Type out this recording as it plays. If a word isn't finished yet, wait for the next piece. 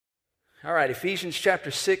All right, Ephesians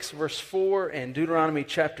chapter 6, verse 4, and Deuteronomy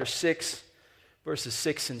chapter 6, verses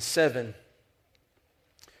 6 and 7.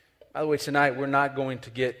 By the way, tonight we're not going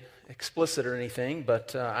to get explicit or anything,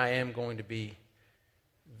 but I am going to be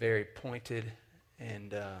very pointed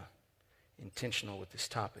and intentional with this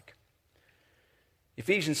topic.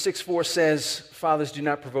 Ephesians 6:4 says, "Fathers, do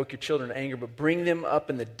not provoke your children to anger, but bring them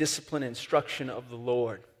up in the discipline and instruction of the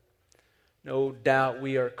Lord." No doubt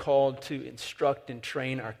we are called to instruct and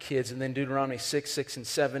train our kids. And then Deuteronomy 6 and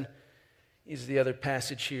 7 is the other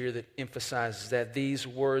passage here that emphasizes that these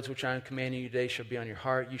words which I am commanding you today shall be on your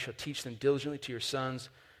heart. You shall teach them diligently to your sons.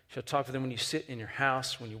 You shall talk to them when you sit in your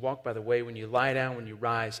house, when you walk by the way, when you lie down, when you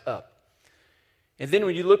rise up. And then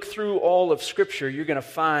when you look through all of Scripture, you're going to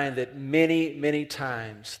find that many, many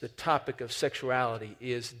times the topic of sexuality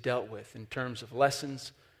is dealt with in terms of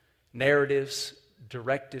lessons, narratives,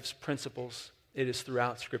 directives, principles. It is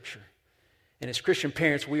throughout Scripture. And as Christian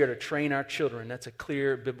parents, we are to train our children. That's a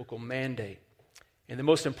clear biblical mandate. And the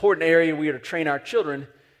most important area we are to train our children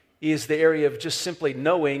is the area of just simply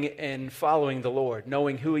knowing and following the Lord,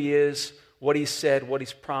 knowing who He is, what He said, what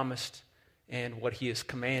He's promised, and what He has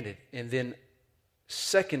commanded. And then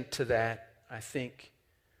second to that, I think,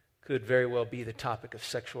 could very well be the topic of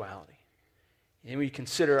sexuality. And when you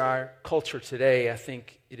consider our culture today, I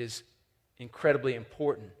think it is incredibly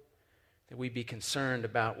important that we be concerned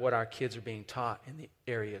about what our kids are being taught in the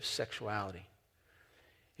area of sexuality.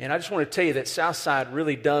 And I just want to tell you that Southside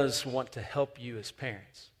really does want to help you as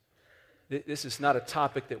parents. This is not a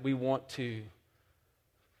topic that we want to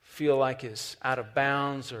feel like is out of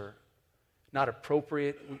bounds or not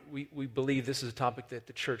appropriate. We believe this is a topic that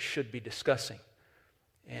the church should be discussing,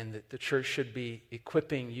 and that the church should be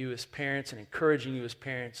equipping you as parents and encouraging you as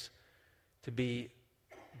parents to be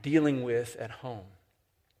dealing with at home.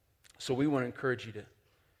 So we want to encourage you to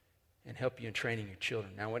and help you in training your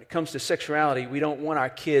children. Now, when it comes to sexuality, we don't want our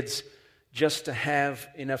kids just to have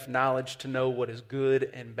enough knowledge to know what is good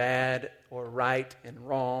and bad or right and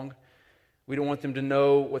wrong. We don't want them to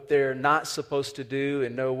know what they're not supposed to do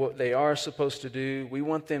and know what they are supposed to do. We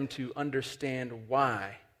want them to understand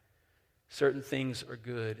why certain things are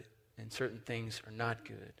good and certain things are not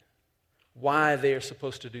good. Why they are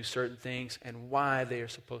supposed to do certain things and why they are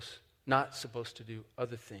not supposed to do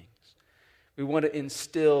other things. We want to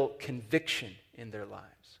instill conviction in their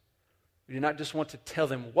lives. We do not just want to tell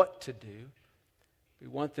them what to do. We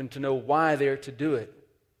want them to know why they are to do it.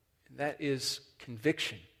 And that is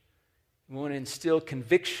conviction. We want to instill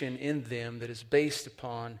conviction in them that is based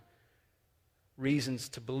upon reasons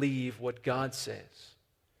to believe what God says,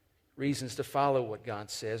 reasons to follow what God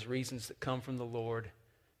says, reasons that come from the Lord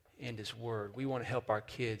and His Word. We want to help our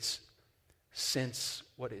kids sense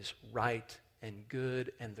what is right and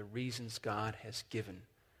good and the reasons God has given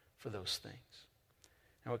for those things.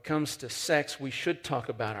 Now, when it comes to sex, we should talk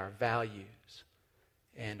about our values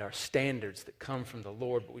and our standards that come from the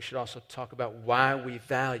Lord, but we should also talk about why we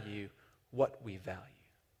value what we value.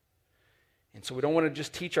 And so we don't want to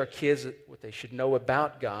just teach our kids what they should know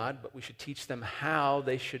about God, but we should teach them how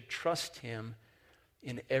they should trust Him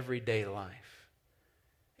in everyday life,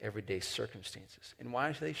 everyday circumstances, and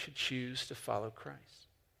why they should choose to follow Christ.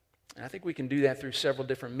 And I think we can do that through several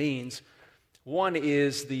different means. One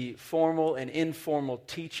is the formal and informal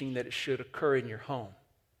teaching that it should occur in your home.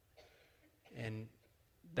 And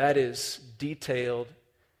that is detailed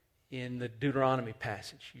in the Deuteronomy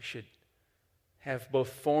passage. You should have both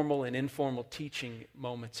formal and informal teaching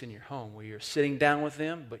moments in your home where you're sitting down with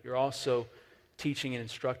them, but you're also teaching and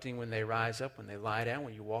instructing when they rise up, when they lie down,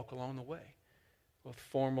 when you walk along the way. Both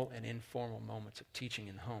formal and informal moments of teaching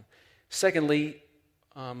in the home. Secondly,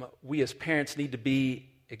 we as parents need to be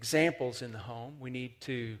examples in the home. We need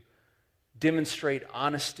to demonstrate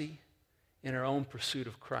honesty in our own pursuit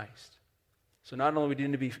of Christ. So not only do we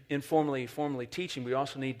need to be informally, formally teaching, we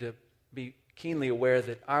also need to be keenly aware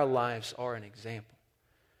that our lives are an example.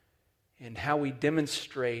 And how we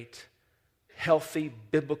demonstrate healthy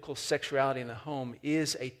biblical sexuality in the home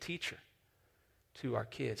is a teacher to our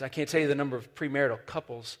kids. I can't tell you the number of premarital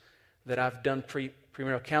couples that I've done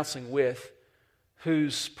premarital counseling with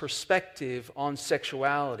whose perspective on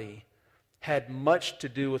sexuality had much to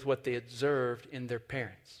do with what they observed in their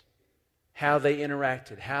parents. How they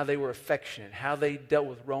interacted, how they were affectionate, how they dealt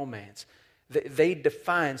with romance. They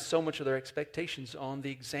defined so much of their expectations on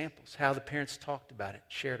the examples, how the parents talked about it,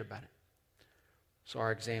 shared about it. So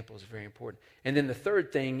our example is very important. And then the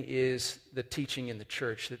third thing is the teaching in the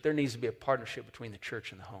church, that there needs to be a partnership between the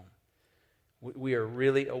church and the home. We are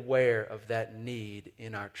really aware of that need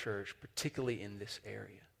in our church, particularly in this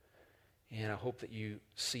area. And I hope that you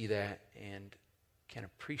see that and can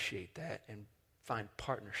appreciate that and find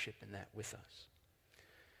partnership in that with us.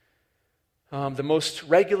 The most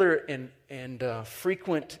regular and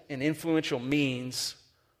frequent and influential means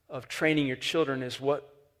of training your children is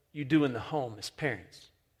what you do in the home as parents.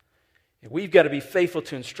 And we've got to be faithful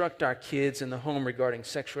to instruct our kids in the home regarding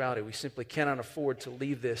sexuality. We simply cannot afford to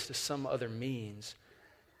leave this to some other means.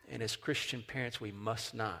 And as Christian parents, we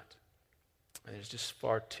must not. And there's just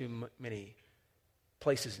far too many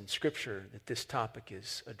places in Scripture that this topic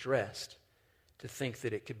is addressed to think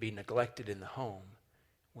that it could be neglected in the home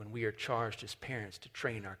when we are charged as parents to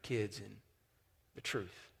train our kids in the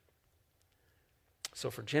truth. So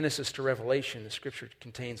from Genesis to Revelation, the Scripture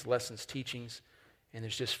contains lessons, teachings, and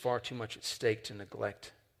there's just far too much at stake to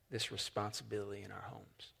neglect this responsibility in our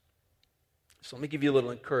homes. So let me give you a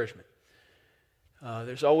little encouragement.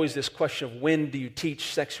 There's always this question of when do you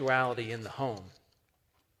teach sexuality in the home?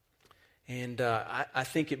 And I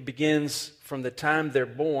think it begins from the time they're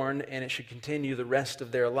born, and it should continue the rest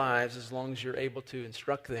of their lives as long as you're able to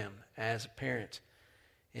instruct them as a parent.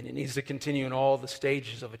 And it needs to continue in all the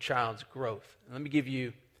stages of a child's growth. And let me give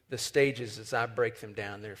you the stages as I break them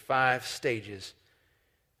down. There are 5 stages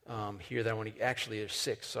here that I want to, actually there's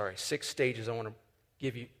 6 stages I want to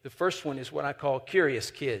give you. The first one is what I call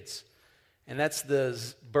curious kids. And that's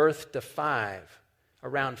the birth to 5,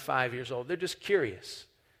 around 5 years old. They're just curious.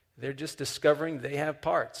 They're just discovering they have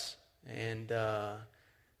parts. And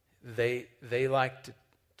they like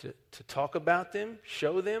to talk about them,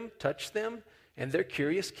 show them, touch them. And they're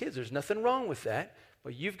curious kids. There's nothing wrong with that.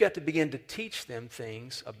 But you've got to begin to teach them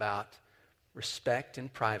things about respect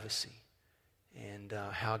and privacy and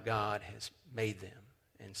how God has made them.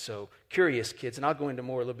 And so curious kids, and I'll go into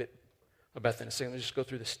more a little bit about that in a second. Let's just go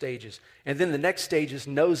through the stages. And then the next stage is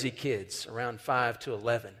nosy kids, around 5 to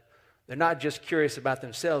 11. They're not just curious about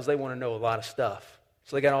themselves, they want to know a lot of stuff.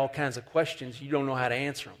 So they got all kinds of questions, you don't know how to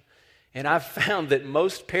answer them. And I've found that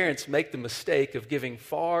most parents make the mistake of giving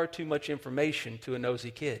far too much information to a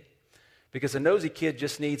nosy kid. Because a nosy kid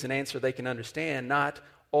just needs an answer they can understand, not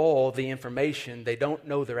all the information they don't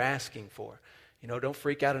know they're asking for. You know, don't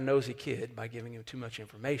freak out a nosy kid by giving him too much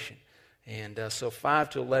information. And so 5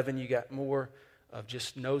 to 11, you got more of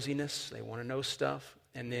just nosiness. They want to know stuff.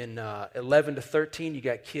 And then 11 to 13, you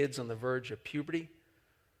got kids on the verge of puberty.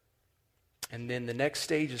 And then the next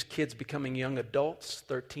stage is kids becoming young adults,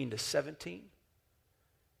 13 to 17.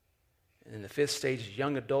 And then the 5th stage is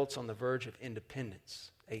young adults on the verge of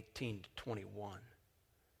independence, 18 to 21.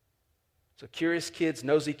 So curious kids,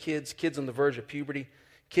 nosy kids, kids on the verge of puberty,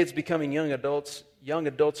 kids becoming young adults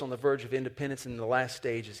on the verge of independence, and the last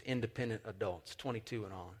stage is independent adults, 22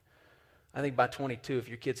 and on. I think by 22, if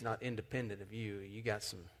your kid's not independent of you, you got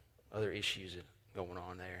some other issues going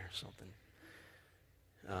on there or something.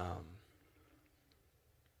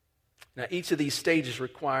 Now, each of these stages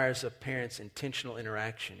requires a parent's intentional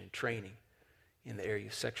interaction and training in the area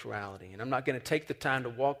of sexuality. And I'm not going to take the time to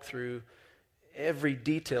walk through every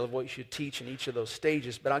detail of what you should teach in each of those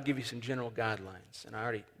stages, but I'll give you some general guidelines. And I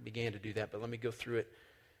already began to do that, but let me go through it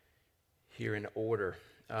here in order.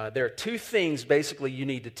 There are 2 things basically you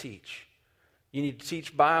need to teach. You need to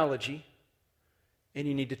teach biology, and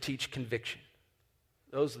you need to teach conviction.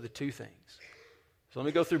 Those are the 2 things. So let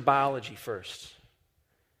me go through biology first.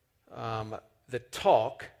 The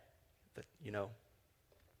talk,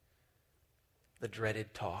 the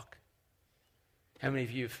dreaded talk. How many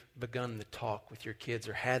of you have begun the talk with your kids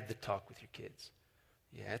or had the talk with your kids?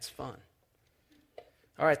 Yeah, it's fun.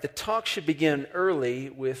 All right, the talk should begin early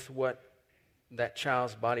with what that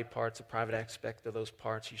child's body parts, a private aspect of those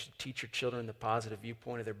parts. You should teach your children the positive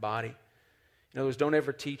viewpoint of their body. In other words, don't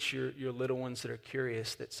ever teach your little ones that are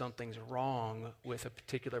curious that something's wrong with a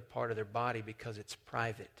particular part of their body because it's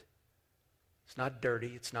private. It's not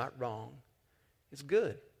dirty. It's not wrong. It's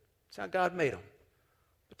good. It's how God made them.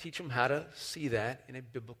 But teach them how to see that in a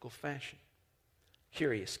biblical fashion.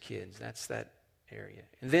 Curious kids, that's that area.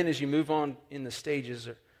 And then as you move on in the stages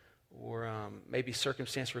or maybe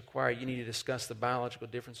circumstance require, you need to discuss the biological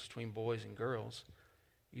difference between boys and girls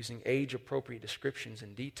using age-appropriate descriptions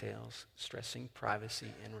and details, stressing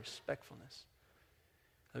privacy and respectfulness.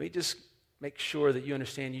 Let me just make sure that you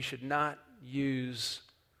understand you should not use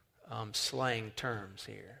slang terms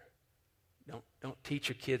here. Don't teach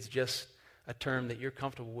your kids just a term that you're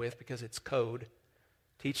comfortable with because it's code.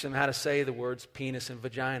 Teach them how to say the words penis and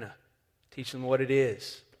vagina. Teach them what it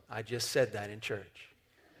is. I just said that in church.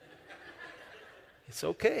 It's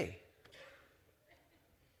okay.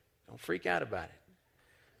 Don't freak out about it.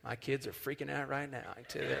 My kids are freaking out right now, I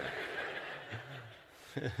tell you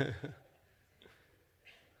that.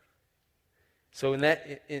 So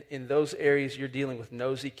in those areas, you're dealing with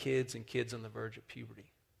nosy kids and kids on the verge of puberty.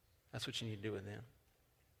 That's what you need to do with them.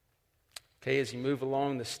 Okay, as you move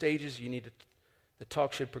along the stages, the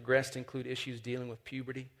talk should progress to include issues dealing with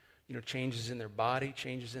puberty, changes in their body,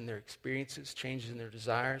 changes in their experiences, changes in their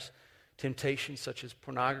desires, temptations such as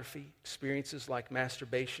pornography, experiences like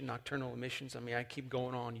masturbation, nocturnal emissions. I keep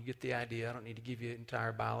going on. You get the idea. I don't need to give you an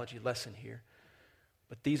entire biology lesson here.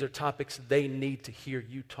 But these are topics they need to hear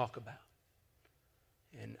you talk about.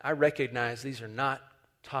 And I recognize these are not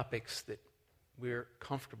topics that we're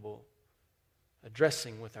comfortable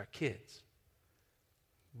addressing with our kids.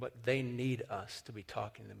 But they need us to be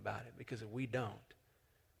talking to them about it, because if we don't,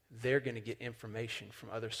 they're going to get information from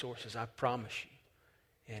other sources, I promise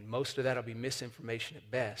you. And most of that will be misinformation at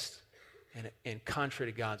best and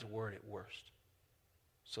contrary to God's word at worst.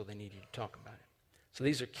 So they need you to talk about it. So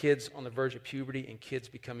these are kids on the verge of puberty and kids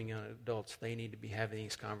becoming young adults. They need to be having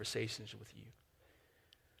these conversations with you.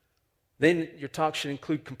 Then your talk should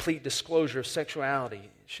include complete disclosure of sexuality.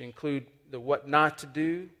 It should include the what not to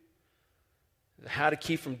do, how to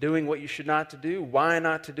keep from doing what you should not to do, why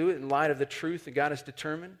not to do it in light of the truth that God has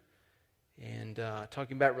determined. And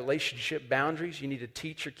talking about relationship boundaries, you need to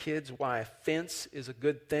teach your kids why a fence is a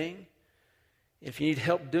good thing. If you need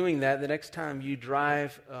help doing that, the next time you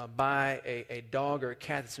drive by a dog or a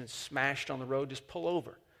cat that's been smashed on the road, just pull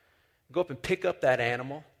over. Go up and pick up that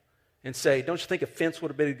animal and say, don't you think a fence would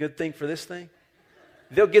have been a good thing for this thing?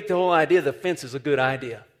 They'll get the whole idea the fence is a good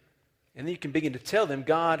idea. And then you can begin to tell them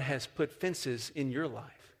God has put fences in your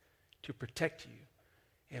life to protect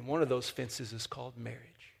you. And one of those fences is called marriage.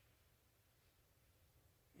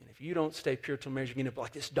 And if you don't stay pure till marriage, you're going to be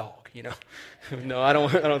like this dog, No, I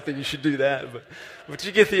don't think you should do that. But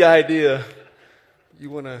you get the idea. You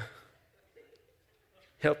want to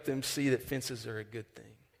help them see that fences are a good thing.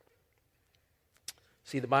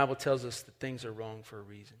 See, the Bible tells us that things are wrong for a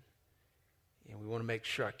reason. And we want to make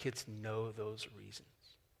sure our kids know those reasons.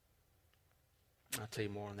 I'll tell you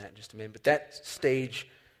more on that in just a minute. But that stage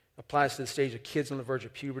applies to the stage of kids on the verge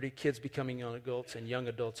of puberty, kids becoming young adults, and young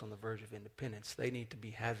adults on the verge of independence. They need to be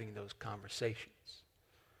having those conversations.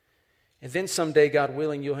 And then someday, God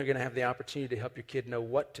willing, you're going to have the opportunity to help your kid know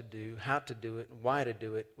what to do, how to do it, and why to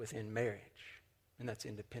do it within marriage. And that's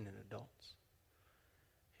independent adults.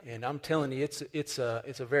 And I'm telling you, it's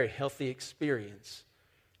a very healthy experience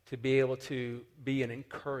to be able to be an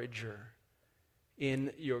encourager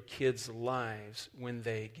in your kids' lives when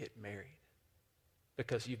they get married,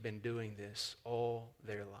 because you've been doing this all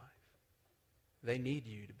their life. They need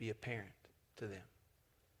you to be a parent to them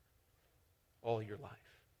all your life.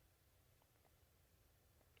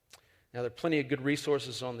 Now, there are plenty of good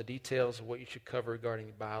resources on the details of what you should cover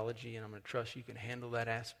regarding biology, and I'm going to trust you can handle that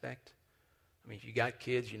aspect. If you got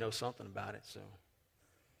kids, you know something about it, so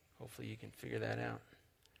hopefully you can figure that out.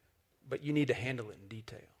 But you need to handle it in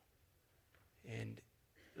detail. And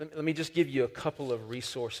let me just give you a couple of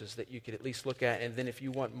resources that you could at least look at, and then if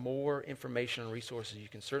you want more information on resources, you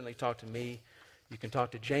can certainly talk to me, you can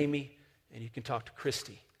talk to Jamie, and you can talk to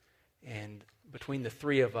Christy. And between the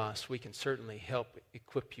three of us, we can certainly help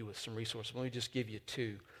equip you with some resources. Let me just give you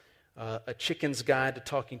two. A Chicken's Guide to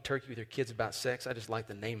Talking Turkey with Your Kids About Sex. I just like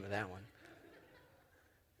the name of that one.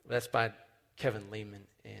 That's by Kevin Lehman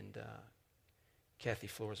and Kathy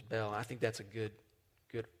Flores Bell. I think that's a good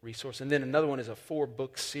resource. And then another one is a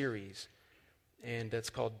 4-book series, and that's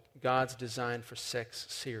called God's Design for Sex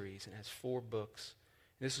series. And it has 4 books.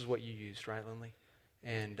 And this is what you used, right, Lindley?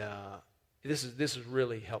 And this is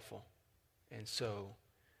really helpful. And so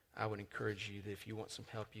I would encourage you that if you want some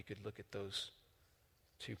help, you could look at those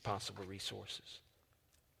 2 possible resources.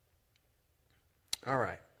 All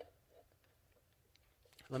right.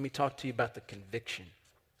 Let me talk to you about the conviction,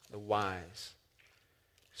 the whys.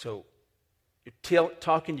 So you're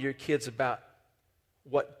talking to your kids about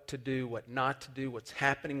what to do, what not to do, what's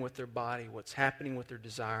happening with their body, what's happening with their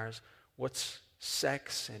desires, what's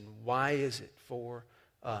sex, and why is it for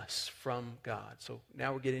us from God. So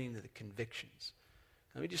now we're getting into the convictions.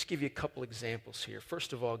 Let me just give you a couple examples here.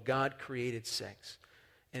 First of all, God created sex,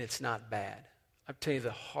 and it's not bad. I'm telling you,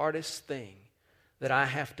 the hardest thing that I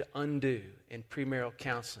have to undo in premarital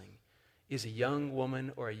counseling is a young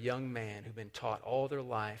woman or a young man who've been taught all their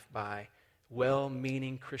life by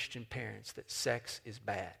well-meaning Christian parents that sex is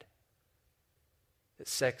bad, that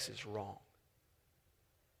sex is wrong.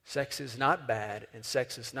 Sex is not bad and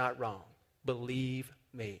sex is not wrong. Believe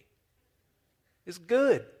me. It's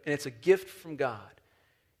good, and it's a gift from God,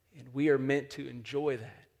 and we are meant to enjoy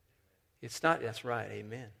that. It's not, that's right,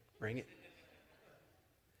 amen. Bring it.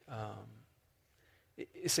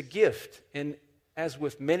 It's a gift, and as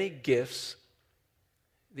with many gifts,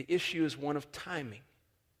 the issue is one of timing.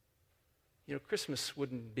 You know, Christmas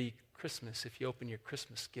wouldn't be Christmas if you open your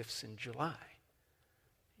Christmas gifts in July.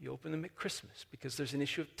 You open them at Christmas because there's an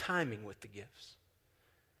issue of timing with the gifts.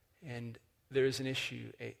 And there is an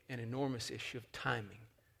issue, an enormous issue of timing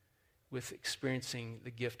with experiencing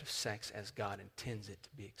the gift of sex as God intends it to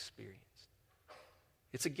be experienced.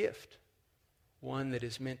 It's a gift, one that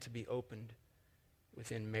is meant to be opened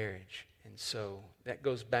within marriage. And so that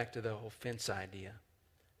goes back to the whole fence idea,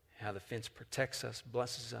 how the fence protects us,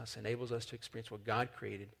 blesses us, enables us to experience what God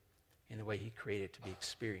created in the way he created it to be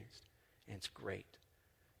experienced. And it's great.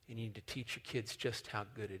 You need to teach your kids just how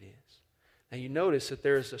good it is. Now you notice that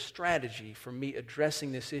there is a strategy for me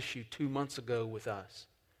addressing this issue 2 months ago with us,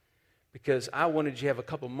 because I wanted you to have a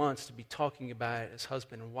couple months to be talking about it as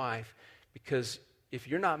husband and wife, because if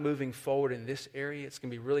you're not moving forward in this area, it's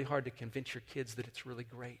going to be really hard to convince your kids that it's really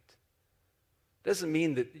great. Doesn't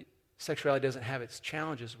mean that sexuality doesn't have its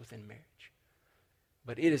challenges within marriage,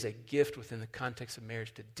 but it is a gift within the context of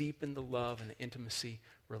marriage to deepen the love and the intimacy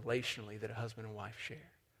relationally that a husband and wife share.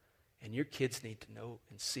 And your kids need to know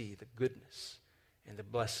and see the goodness and the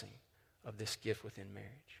blessing of this gift within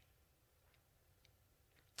marriage.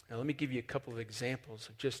 Now let me give you a couple of examples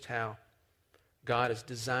of just how God has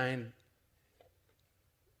designed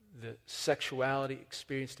the sexuality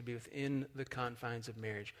experience to be within the confines of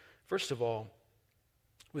marriage. First of all,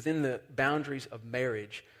 within the boundaries of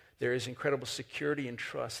marriage, there is incredible security and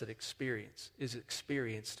trust that is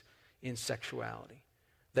experienced in sexuality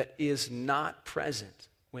that is not present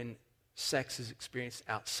when sex is experienced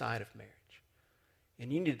outside of marriage.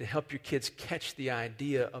 And you need to help your kids catch the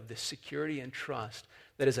idea of the security and trust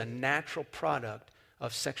that is a natural product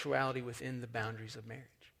of sexuality within the boundaries of marriage.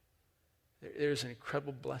 There's an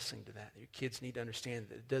incredible blessing to that. Your kids need to understand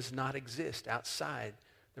that it does not exist outside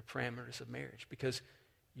the parameters of marriage because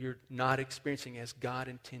you're not experiencing as God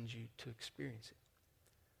intends you to experience it.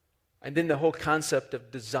 And then the whole concept of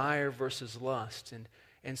desire versus lust.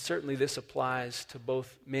 And certainly this applies to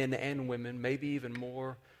both men and women, maybe even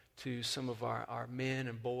more to some of our men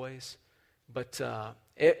and boys. But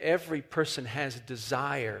every person has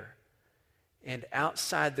desire. And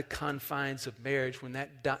outside the confines of marriage, when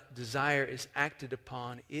that desire is acted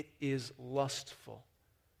upon, it is lustful.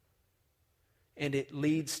 And it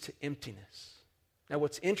leads to emptiness. Now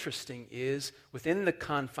what's interesting is, within the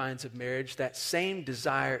confines of marriage, that same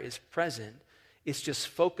desire is present. It's just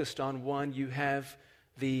focused on one you have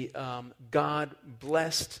the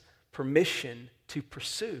God-blessed permission to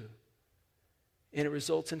pursue. And it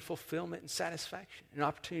results in fulfillment and satisfaction, an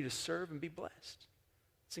opportunity to serve and be blessed.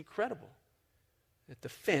 It's incredible that the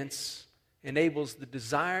fence enables the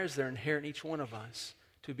desires that are inherent in each one of us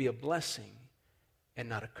to be a blessing and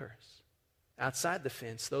not a curse. Outside the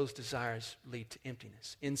fence, those desires lead to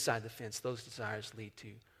emptiness. Inside the fence, those desires lead to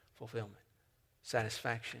fulfillment,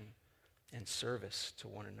 satisfaction, and service to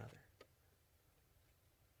one another.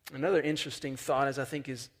 Another interesting thought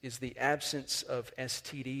is the absence of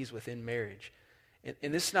STDs within marriage.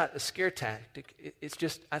 And this is not a scare tactic. It's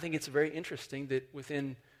just, I think it's very interesting that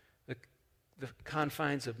within the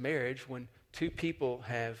confines of marriage, when two people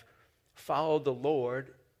have followed the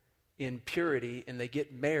Lord in purity and they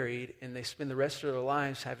get married and they spend the rest of their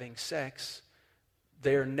lives having sex,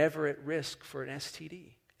 they're never at risk for an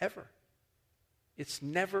STD, ever. It's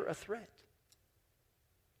never a threat.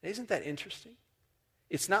 Isn't that interesting?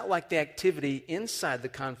 It's not like the activity inside the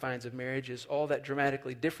confines of marriage is all that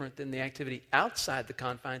dramatically different than the activity outside the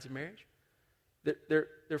confines of marriage.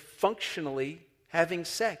 They're functionally having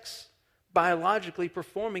sex, biologically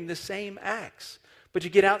performing the same acts. But you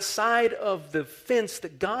get outside of the fence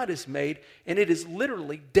that God has made, and it is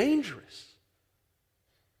literally dangerous.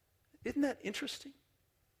 Isn't that interesting,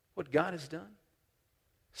 what God has done?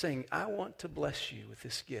 Saying, I want to bless you with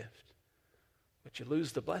this gift, but you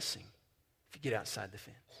lose the blessing if you get outside the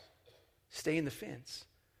fence. Stay in the fence.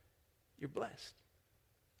 You're blessed.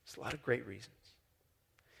 There's a lot of great reasons.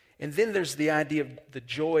 And then there's the idea of the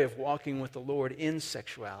joy of walking with the Lord in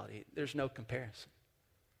sexuality. There's no comparison.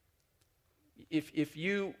 If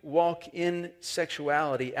you walk in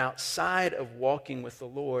sexuality outside of walking with the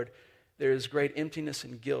Lord, there is great emptiness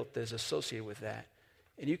and guilt that is associated with that.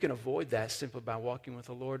 And you can avoid that simply by walking with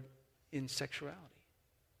the Lord in sexuality.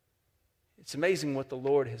 It's amazing what the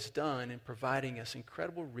Lord has done in providing us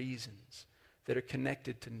incredible reasons that are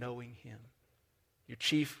connected to knowing Him. Your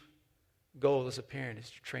chief goal as a parent is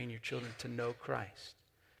to train your children to know Christ,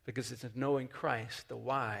 because it's in knowing Christ the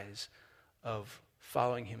whys of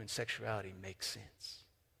following Him in sexuality makes sense.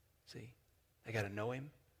 See, they got to know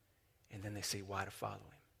Him, and then they see why to follow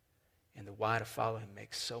Him. And the why to follow Him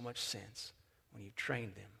makes so much sense when you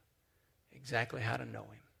train them exactly how to know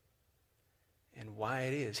Him and why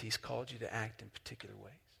it is He's called you to act in particular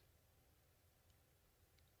ways.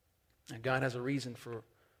 And God has a reason for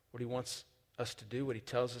what He wants us to do, what He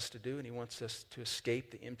tells us to do, and He wants us to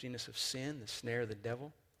escape the emptiness of sin, the snare of the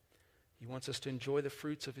devil. He wants us to enjoy the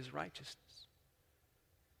fruits of His righteousness,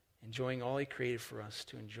 enjoying all He created for us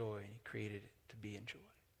to enjoy, and He created it to be enjoyed.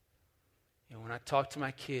 You know, when I talk to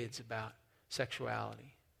my kids about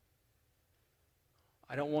sexuality,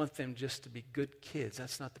 I don't want them just to be good kids.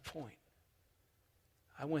 That's not the point.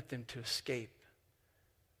 I want them to escape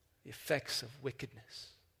the effects of wickedness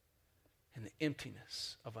and the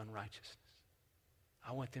emptiness of unrighteousness.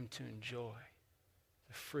 I want them to enjoy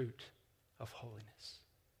the fruit of holiness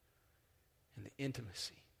and the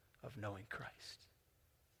intimacy of knowing Christ.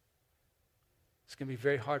 It's going to be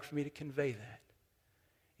very hard for me to convey that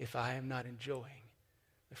if I am not enjoying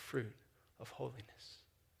the fruit of holiness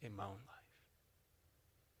in my own life.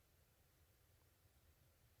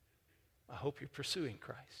 I hope you're pursuing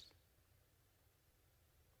Christ,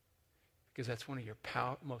 because that's one of your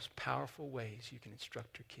most powerful ways you can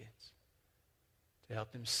instruct your kids, to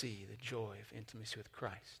help them see the joy of intimacy with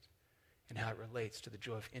Christ and how it relates to the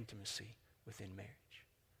joy of intimacy within marriage.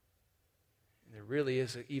 And there really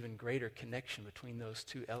is an even greater connection between those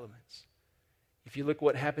two elements. If you look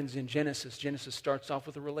what happens in Genesis, Genesis starts off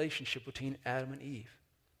with a relationship between Adam and Eve,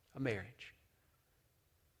 a marriage.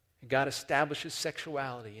 And God establishes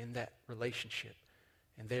sexuality in that relationship,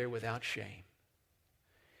 and they're without shame.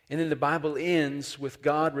 And then the Bible ends with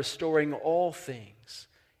God restoring all things.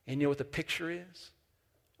 And you know what the picture is?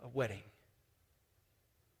 A wedding.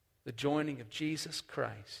 The joining of Jesus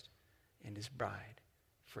Christ and His bride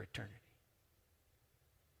for eternity.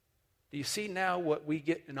 Do you see now what we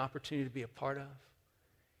get an opportunity to be a part of?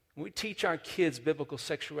 When we teach our kids biblical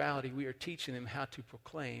sexuality, we are teaching them how to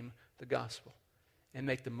proclaim the gospel and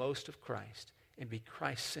make the most of Christ and be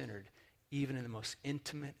Christ-centered even in the most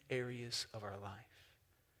intimate areas of our life.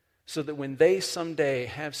 So that when they someday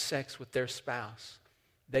have sex with their spouse,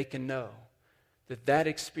 they can know that that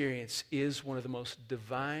experience is one of the most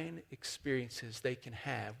divine experiences they can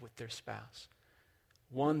have with their spouse.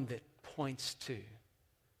 One that points to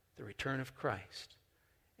the return of Christ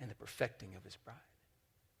and the perfecting of His bride.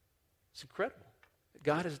 It's incredible that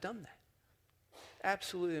God has done that.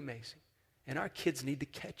 Absolutely amazing. And our kids need to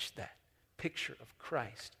catch that picture of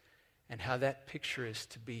Christ and how that picture is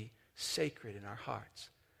to be sacred in our hearts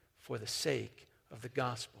for the sake of the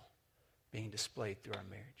gospel being displayed through our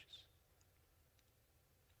marriages.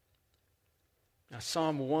 Now,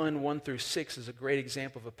 Psalm 1 through 6 is a great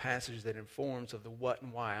example of a passage that informs of the what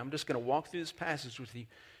and why. I'm just going to walk through this passage with you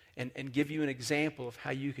and give you an example of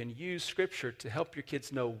how you can use Scripture to help your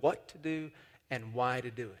kids know what to do and why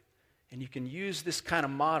to do it. And you can use this kind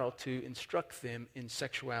of model to instruct them in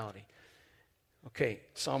sexuality. Okay,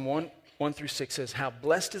 Psalm 1 through 6 says, "How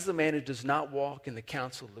blessed is the man who does not walk in the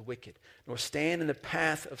counsel of the wicked, nor stand in the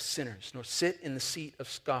path of sinners, nor sit in the seat of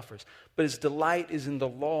scoffers. But his delight is in the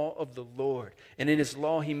law of the Lord, and in His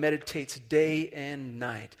law he meditates day and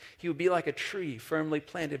night. He will be like a tree firmly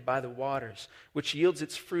planted by the waters, which yields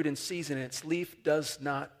its fruit in season, and its leaf does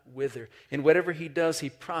not wither. In whatever he does, he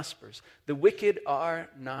prospers. The wicked are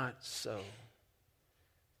not so,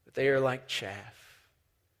 but they are like chaff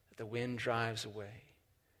that the wind drives away.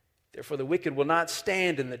 Therefore the wicked will not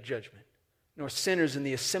stand in the judgment, nor sinners in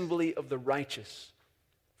the assembly of the righteous.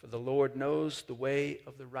 For the Lord knows the way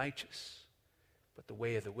of the righteous, but the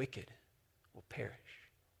way of the wicked will perish."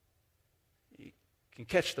 You can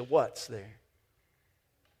catch the what's there.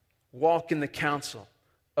 Walk in the counsel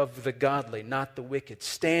of the godly, not the wicked.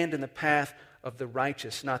 Stand in the path of the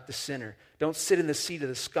righteous, not the sinner. Don't sit in the seat of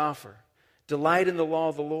the scoffer. Delight in the law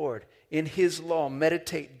of the Lord. In His law,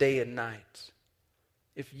 meditate day and night.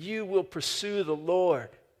 If you will pursue the Lord,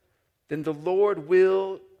 then the Lord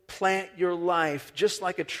will plant your life just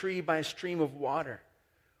like a tree by a stream of water.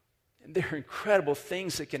 And there are incredible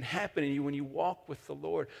things that can happen in you when you walk with the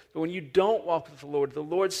Lord. But when you don't walk with the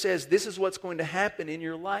Lord says this is what's going to happen in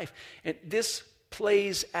your life. And this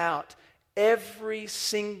plays out every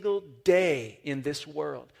single day in this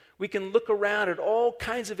world. We can look around at all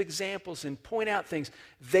kinds of examples and point out things.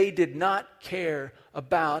 They did not care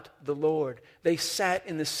about the Lord. They sat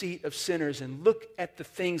in the seat of sinners, and look at the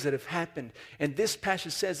things that have happened. And this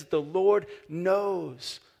passage says that the Lord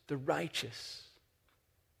knows the righteous,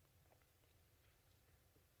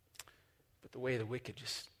 but the way of the wicked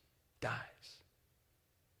just dies.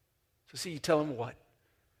 So see, you tell them what,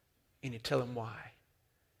 and you tell them why,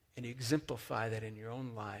 and you exemplify that in your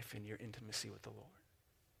own life and your intimacy with the Lord.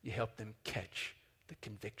 You help them catch the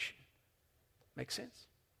conviction. Make sense?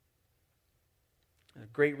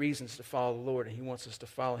 Great reasons to follow the Lord, and He wants us to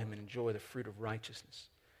follow Him and enjoy the fruit of righteousness.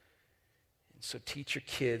 And so teach your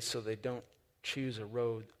kids so they don't choose a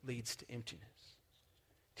road that leads to emptiness.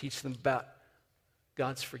 Teach them about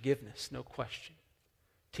God's forgiveness, no question.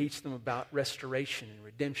 Teach them about restoration and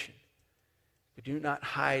redemption. But do not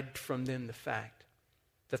hide from them the fact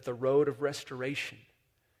that the road of restoration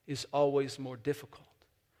is always more difficult,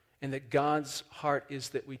 and that God's heart is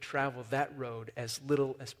that we travel that road as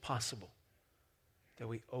little as possible, that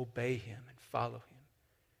we obey Him and follow Him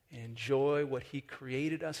and enjoy what He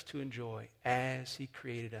created us to enjoy as He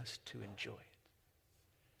created us to enjoy it.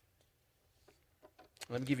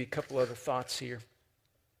 Let me give you a couple other thoughts here.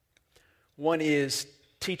 One is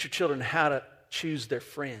teach your children how to choose their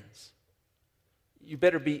friends. You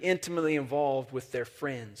better be intimately involved with their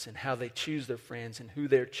friends and how they choose their friends and who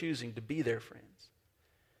they're choosing to be their friends.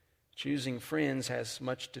 Choosing friends has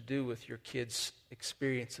much to do with your kids'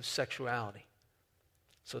 experience of sexuality.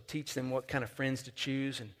 So teach them what kind of friends to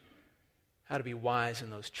choose and how to be wise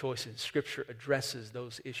in those choices. Scripture addresses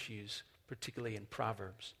those issues, particularly in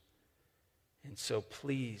Proverbs. And so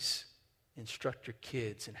please instruct your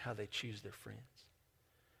kids in how they choose their friends.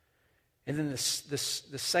 And then the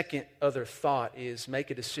second other thought is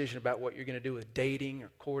make a decision about what you're going to do with dating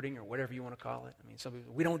or courting or whatever you want to call it. I mean, some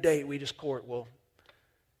people, we don't date, we just court. Well,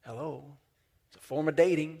 hello, it's a form of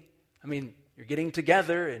dating. I mean, you're getting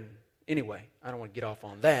together, and anyway, I don't want to get off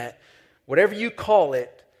on that. Whatever you call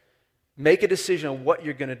it, make a decision on what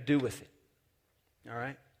you're going to do with it. All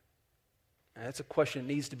right? Now, that's a question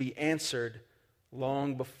that needs to be answered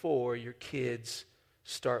long before your kids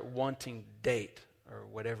start wanting to date or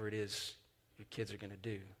whatever it is your kids are going to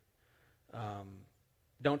do.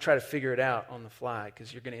 Don't try to figure it out on the fly,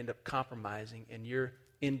 because you're going to end up compromising, and your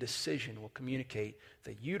indecision will communicate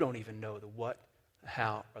that you don't even know the what, the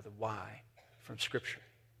how, or the why from Scripture.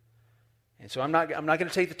 And so I'm not going to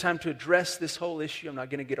take the time to address this whole issue. I'm not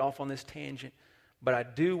going to get off on this tangent. But I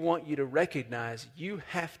do want you to recognize you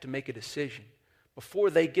have to make a decision before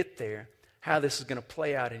they get there how this is going to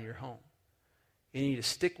play out in your home. You need to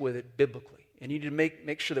stick with it biblically. And you need to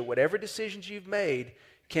make sure that whatever decisions you've made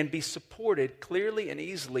can be supported clearly and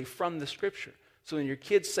easily from the Scripture. So when your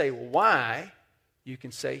kids say, why, you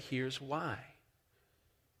can say, here's why.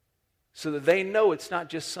 So that they know it's not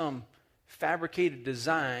just some fabricated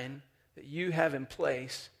design that you have in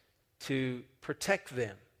place to protect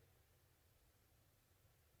them.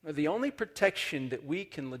 The only protection that we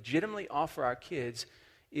can legitimately offer our kids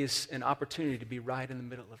is an opportunity to be right in the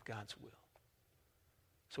middle of God's will.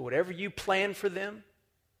 So whatever you plan for them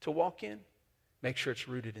to walk in, make sure it's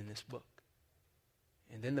rooted in this book.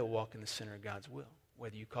 And then they'll walk in the center of God's will.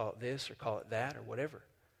 Whether you call it this or call it that or whatever,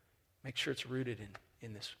 make sure it's rooted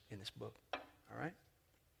in this book. All right?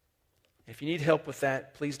 If you need help with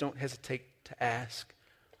that, please don't hesitate to ask.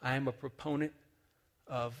 I am a proponent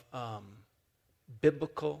of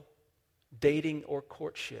biblical dating or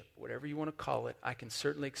courtship, whatever you want to call it. I can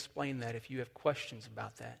certainly explain that if you have questions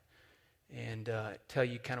about that, and tell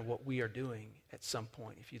you kind of what we are doing at some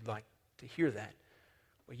point if you'd like to hear that.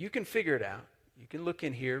 Well, you can figure it out. You can look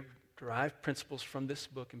in here, derive principles from this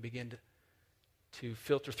book, and begin to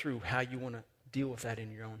filter through how you want to deal with that in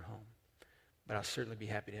your own home. But I'll certainly be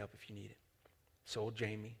happy to help if you need it. So will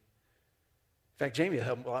Jamie. In fact, Jamie will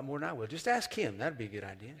help a lot more than I will. Just ask him. That'd be a good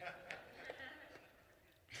idea.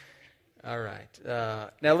 All right.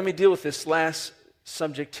 Now let me deal with this last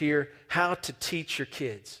subject here, how to teach your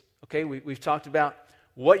kids. Okay, we've talked about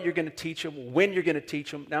what you're going to teach them, when you're going to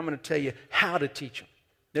teach them. Now I'm going to tell you how to teach them.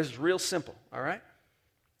 This is real simple, all right?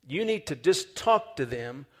 You need to just talk to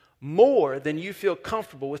them more than you feel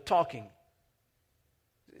comfortable with talking.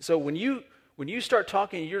 So when you start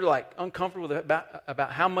talking and you're like uncomfortable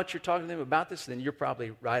about how much you're talking to them about this, then you're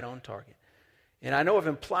probably right on target. And I know I've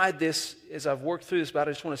implied this as I've worked through this, but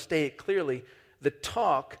I just want to state it clearly. The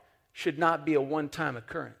talk should not be a one-time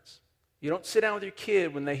occurrence. You don't sit down with your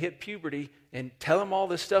kid when they hit puberty and tell them all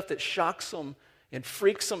this stuff that shocks them and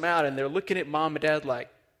freaks them out, and they're looking at mom and dad like,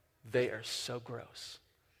 they are so gross.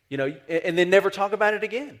 You know, and then never talk about it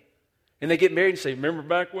again. And they get married and say, remember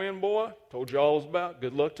back when, boy? Told you all it was about.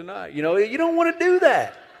 Good luck tonight. You know, you don't want to do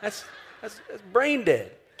that. That's brain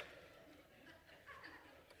dead.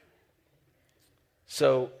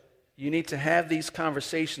 So you need to have these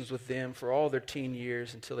conversations with them for all their teen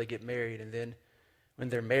years until they get married. And then when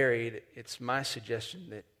they're married, it's my suggestion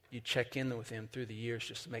that you check in with them through the years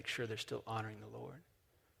just to make sure they're still honoring the Lord.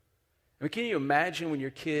 I mean, can you imagine when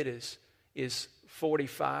your kid is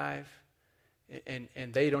 45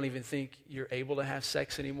 and they don't even think you're able to have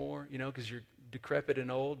sex anymore, you know, because you're decrepit and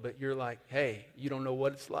old, but you're like, hey, you don't know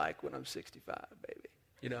what it's like when I'm 65, baby,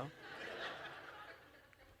 you know?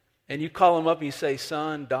 And you call them up and you say,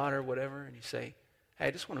 son, daughter, whatever, and you say, hey,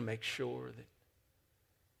 I just want to make sure that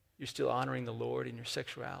you're still honoring the Lord in your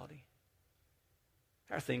sexuality.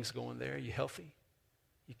 How are things going there? Are you healthy?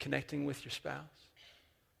 You connecting with your spouse?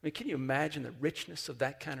 I mean, can you imagine the richness of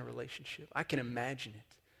that kind of relationship? I can imagine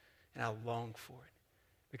it, and I long for it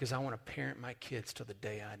because I want to parent my kids till the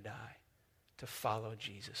day I die to follow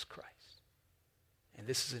Jesus Christ. And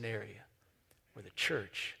this is an area where the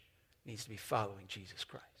church needs to be following Jesus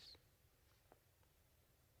Christ.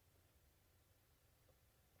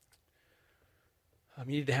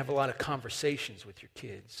 You need to have a lot of conversations with your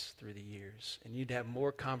kids through the years, and you need to have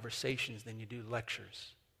more conversations than you do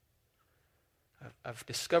lectures. I've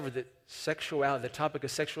discovered that sexuality, the topic of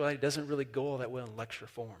sexuality, doesn't really go all that well in lecture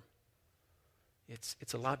form.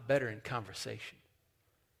 It's a lot better in conversation.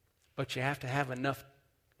 But you have to have enough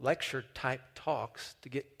lecture-type talks to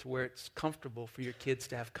get to where it's comfortable for your kids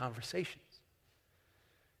to have conversations.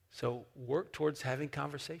 So work towards having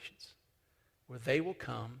conversations where they will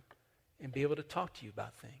come and be able to talk to you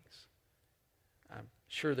about things. I'm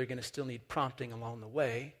sure they're going to still need prompting along the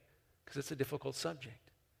way because it's a difficult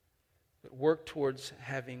subject. But work towards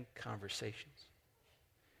having conversations.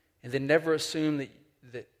 And then never assume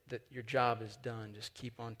that your job is done. Just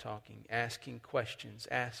keep on talking, asking questions.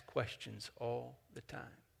 Ask questions all the time.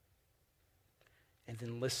 And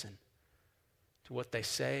then listen to what they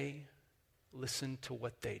say. Listen to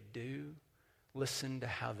what they do. Listen to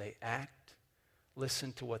how they act.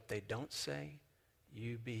 Listen to what they don't say.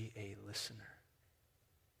 You be a listener.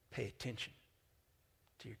 Pay attention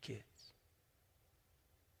to your kids.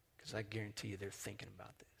 Because I guarantee you they're thinking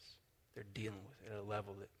about this. They're dealing with it at a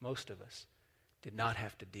level that most of us did not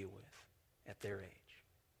have to deal with at their age.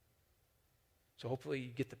 So hopefully you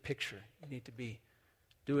get the picture. You need to be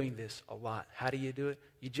doing this a lot. How do you do it?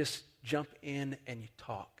 You just jump in and you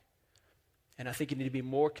talk. And I think you need to be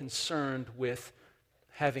more concerned with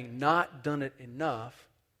having not done it enough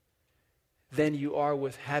than you are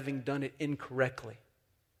with having done it incorrectly.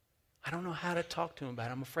 I don't know how to talk to them about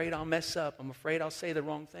it. I'm afraid I'll mess up. I'm afraid I'll say the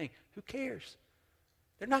wrong thing. Who cares?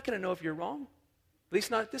 They're not going to know if you're wrong, at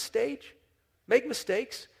least not at this stage. Make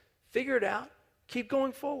mistakes. Figure it out. Keep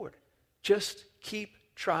going forward. Just keep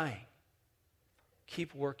trying.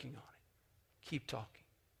 Keep working on it. Keep talking.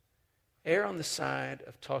 Err on the side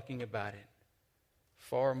of talking about it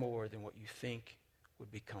far more than what you think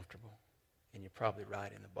would be comfortable. And you're probably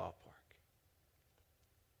right in the ballpark.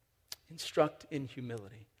 Instruct in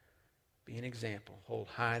humility. Be an example. Hold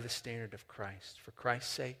high the standard of Christ for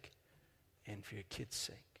Christ's sake and for your kids'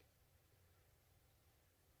 sake.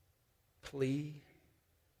 Plea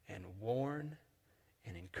and warn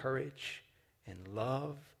and encourage and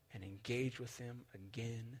love and engage with them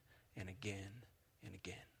again and again and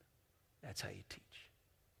again. That's how you teach.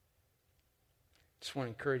 Just want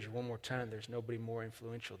to encourage you one more time. There's nobody more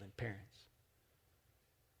influential than parents.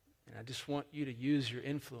 And I just want you to use your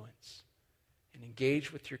influence and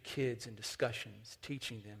engage with your kids in discussions,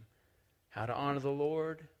 teaching them how to honor the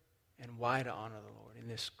Lord and why to honor the Lord in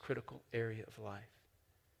this critical area of life.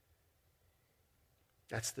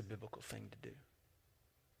 That's the biblical thing to do.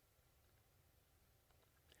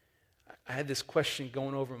 I had this question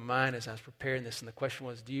going over my mind as I was preparing this, and the question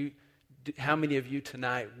was, how many of you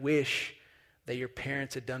tonight wish that your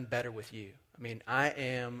parents had done better with you? I mean, I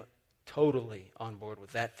am totally on board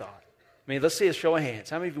with that thought. I mean, let's see a show of hands.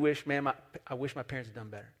 How many of you wish, man, I wish my parents had done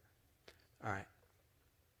better? All right.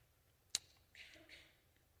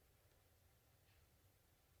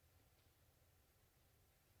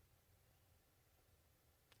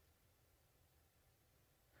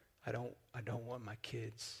 I don't want my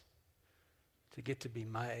kids to get to be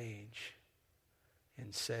my age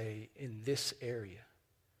and say, in this area,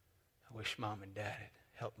 I wish mom and dad had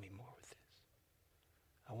helped me more with this.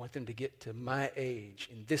 I want them to get to my age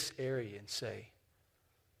in this area and say,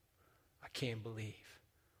 I can't believe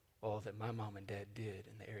all that my mom and dad did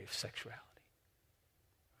in the area of sexuality.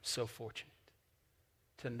 I'm so fortunate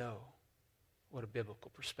to know what a biblical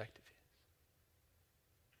perspective is.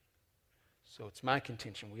 So it's my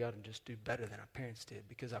contention we ought to just do better than our parents did,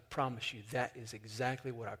 because I promise you that is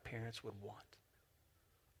exactly what our parents would want.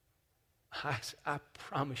 I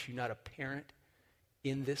promise you not a parent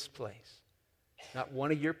in this place, not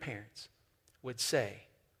one of your parents, would say,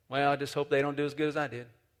 well, I just hope they don't do as good as I did.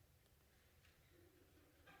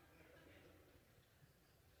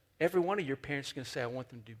 Every one of your parents is going to say, I want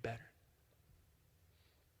them to do better.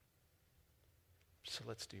 So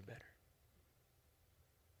let's do better.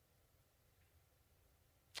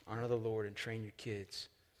 Honor the Lord and train your kids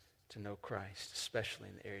to know Christ, especially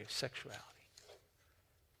in the area of sexuality.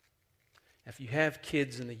 If you have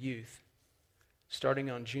kids in the youth,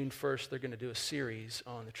 starting on June 1st, they're going to do a series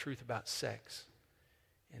on the truth about sex.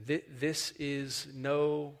 And this is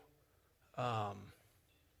no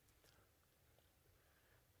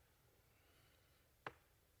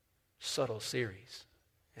subtle series.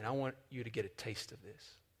 And I want you to get a taste of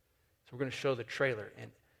this. So we're going to show the trailer.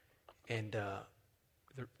 And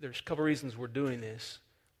there's a couple reasons we're doing this.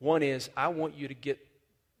 One is I want you to get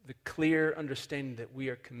the clear understanding that we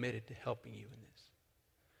are committed to helping you in this.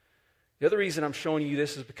 The other reason I'm showing you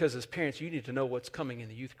this is because as parents, you need to know what's coming in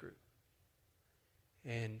the youth group.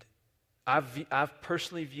 And I've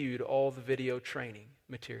personally viewed all the video training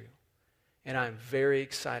material. And I'm very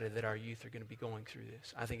excited that our youth are going to be going through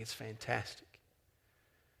this. I think it's fantastic.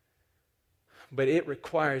 But it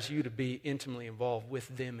requires you to be intimately involved with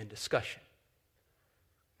them in discussion.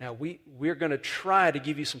 Now, we're going to try to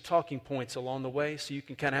give you some talking points along the way so you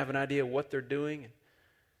can kind of have an idea of what they're doing.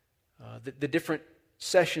 And the different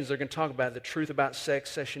sessions they're going to talk about. The truth about sex.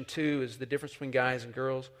 Session 2 is the difference between guys and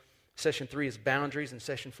girls. Session 3 is boundaries. And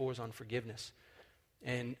Session 4 is on forgiveness.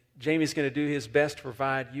 And Jamie's going to do his best to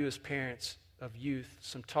provide you as parents of youth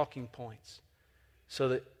some talking points so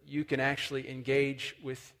that you can actually engage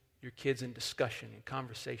with your kids in discussion and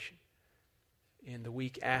conversation in the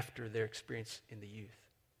week after their experience in the youth.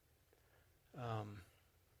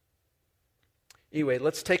 Anyway,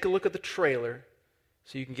 let's take a look at the trailer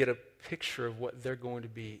so you can get a picture of what they're going to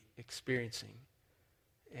be experiencing.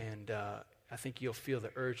 And I think you'll feel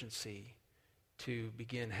the urgency to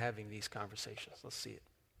begin having these conversations. Let's see it.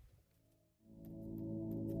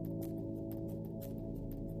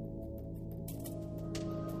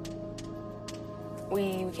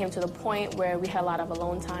 We came to the point where we had a lot of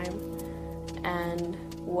alone time, and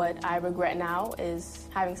what I regret now is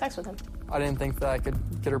having sex with him. I didn't think that I could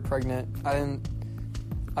get her pregnant. I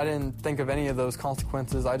didn't think of any of those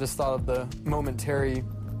consequences. I just thought of the momentary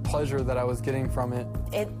pleasure that I was getting from it.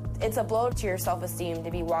 It's a blow to your self-esteem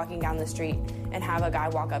to be walking down the street and have a guy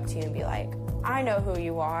walk up to you and be like, I know who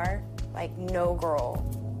you are. Like, no girl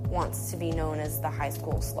wants to be known as the high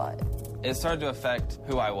school slut. It started to affect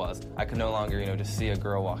who I was. I could no longer, just see a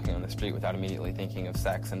girl walking on the street without immediately thinking of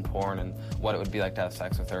sex and porn and what it would be like to have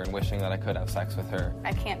sex with her and wishing that I could have sex with her.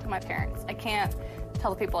 I can't tell my parents. I can't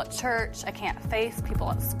tell the people at church. I can't face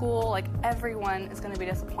people at school. Like, everyone is going to be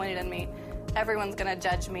disappointed in me. Everyone's going to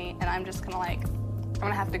judge me, and I'm just going to I'm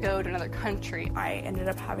going to have to go to another country. I ended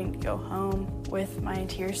up having to go home with my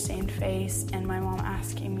tear-stained face and my mom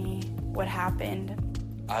asking me what happened.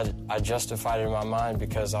 I justified it in my mind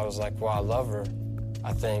because I was like, well, I love her,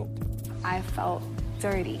 I think. I felt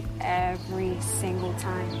dirty every single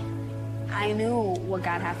time. I knew what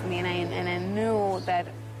God had for me, and I knew that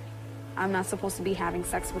I'm not supposed to be having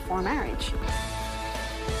sex before marriage.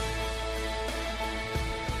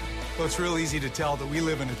 Well, it's real easy to tell that we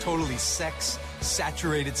live in a totally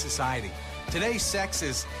sex-saturated society. Today, sex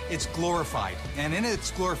it's glorified, and in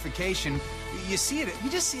its glorification, you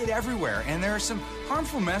just see it everywhere. And there are some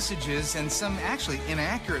harmful messages and some actually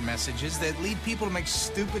inaccurate messages that lead people to make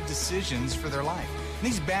stupid decisions for their life. And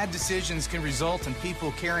these bad decisions can result in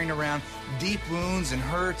people carrying around deep wounds and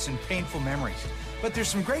hurts and painful memories. But there's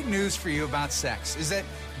some great news for you about sex, is that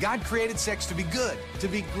God created sex to be good, to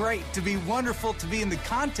be great, to be wonderful, to be in the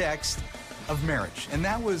context of marriage. And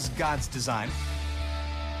that was God's design.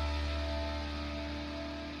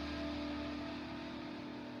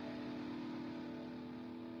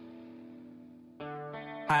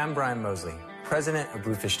 Hi, I'm Brian Mosley, president of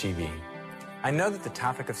Bluefish TV. I know that the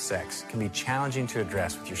topic of sex can be challenging to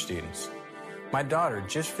address with your students. My daughter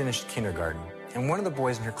just finished kindergarten, and one of the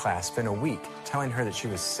boys in her class spent a week telling her that she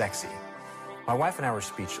was sexy. My wife and I were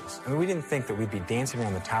speechless. We didn't think that we'd be dancing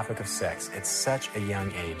around the topic of sex at such a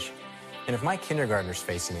young age. And if my kindergartner's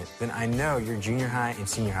facing it, then I know your junior high and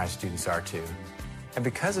senior high students are too. And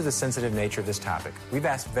because of the sensitive nature of this topic, we've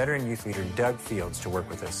asked veteran youth leader Doug Fields to work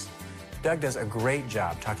with us. Doug does a great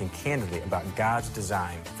job talking candidly about God's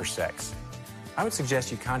design for sex. I would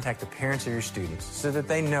suggest you contact the parents of your students so that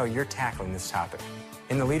they know you're tackling this topic.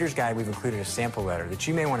 In the Leader's Guide, we've included a sample letter that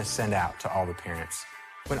you may want to send out to all the parents.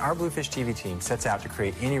 When our Bluefish TV team sets out to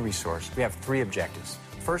create any resource, we have 3 objectives.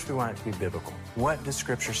 First, we want it to be biblical. What does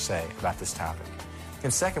Scripture say about this topic?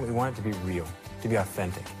 And second, we want it to be real, to be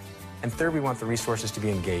authentic. And third, we want the resources to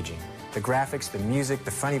be engaging. The graphics, the music,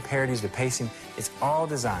 the funny parodies, the pacing, it's all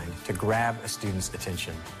designed to grab a student's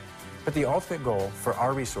attention. But the ultimate goal for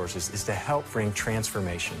our resources is to help bring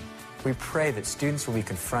transformation. We pray that students will be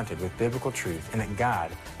confronted with biblical truth and that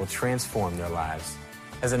God will transform their lives.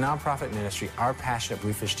 As a nonprofit ministry, our passion at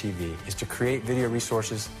Bluefish TV is to create video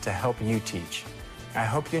resources to help you teach. I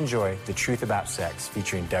hope you enjoy The Truth About Sex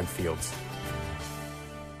featuring Doug Fields.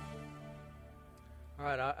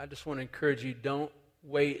 I just want to encourage you, don't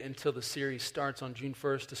wait until the series starts on June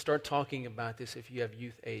 1st to start talking about this if you have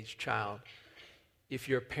youth-age child. If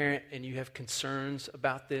you're a parent and you have concerns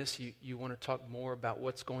about this, you want to talk more about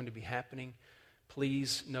what's going to be happening,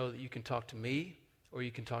 please know that you can talk to me or you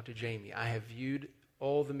can talk to Jamie. I have viewed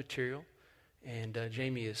all the material, and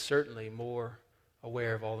Jamie is certainly more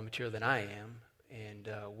aware of all the material than I am, and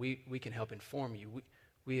we can help inform you.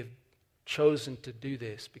 We have chosen to do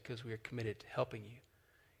this because we are committed to helping you.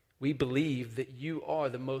 We believe that you are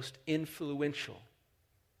the most influential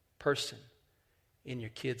person in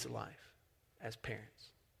your kid's life as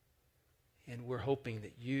parents. And we're hoping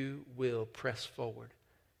that you will press forward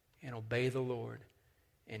and obey the Lord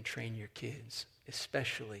and train your kids,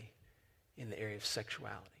 especially in the area of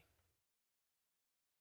sexuality.